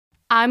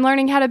I'm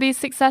learning how to be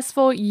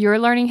successful. You're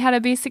learning how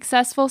to be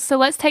successful. So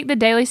let's take the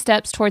daily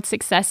steps towards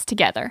success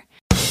together.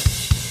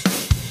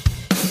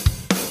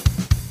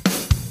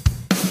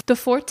 The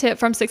fourth tip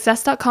from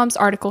Success.com's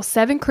article,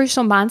 7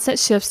 Crucial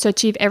Mindset Shifts to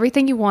Achieve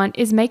Everything You Want,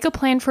 is make a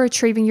plan for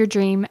achieving your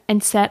dream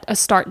and set a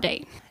start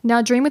date. Now,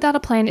 a dream without a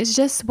plan is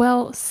just,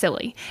 well,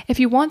 silly. If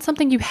you want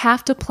something, you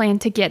have to plan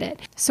to get it.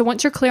 So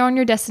once you're clear on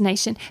your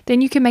destination,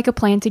 then you can make a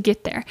plan to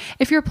get there.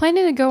 If you're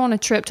planning to go on a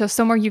trip to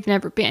somewhere you've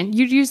never been,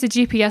 you'd use the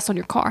GPS on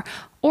your car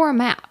or a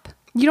map.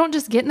 You don't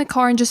just get in the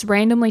car and just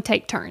randomly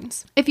take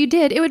turns. If you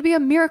did, it would be a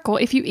miracle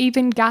if you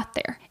even got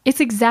there. It's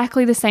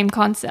exactly the same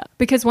concept,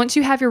 because once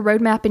you have your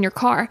roadmap in your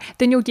car,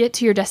 then you'll get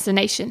to your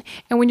destination.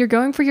 And when you're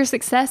going for your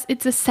success,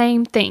 it's the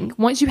same thing.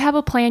 Once you have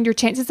a plan, your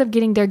chances of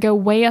getting there go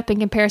way up in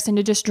comparison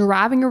to just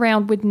driving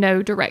around with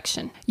no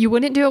direction. You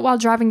wouldn't do it while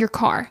driving your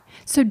car,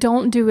 so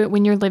don't do it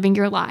when you're living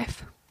your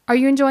life. Are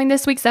you enjoying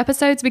this week's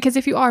episodes? Because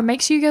if you are,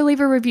 make sure you go leave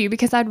a review,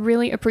 because I'd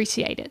really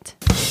appreciate it.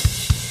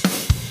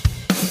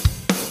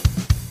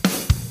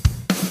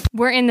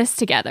 We're in this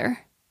together,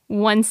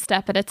 one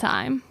step at a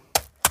time.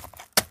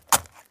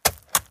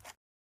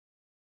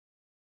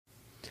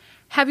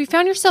 Have you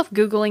found yourself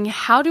Googling,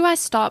 how do I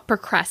stop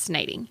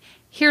procrastinating?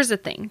 Here's the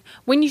thing.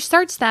 When you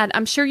search that,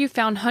 I'm sure you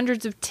found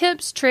hundreds of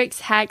tips,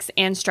 tricks, hacks,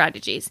 and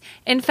strategies.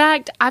 In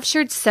fact, I've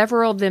shared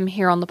several of them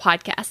here on the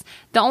podcast.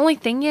 The only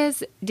thing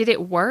is, did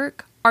it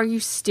work? Are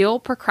you still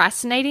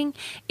procrastinating?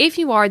 If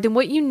you are, then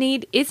what you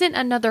need isn't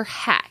another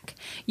hack.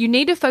 You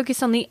need to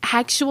focus on the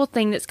actual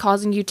thing that's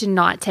causing you to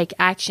not take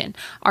action.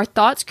 Our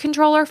thoughts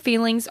control our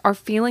feelings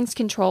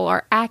control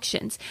our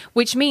actions,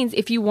 which means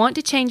if you want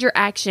to change your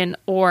action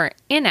or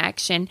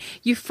inaction,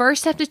 you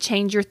first have to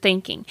change your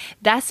thinking.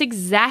 That's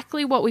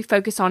exactly what we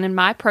focus on in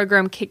my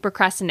program, Kick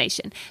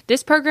Procrastination.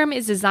 This program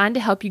is designed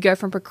to help you go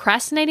from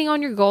procrastinating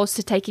on your goals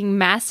to taking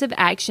massive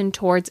action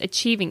towards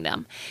achieving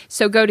them.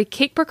 So go to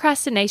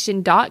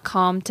kickprocrastination.com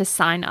to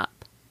sign up.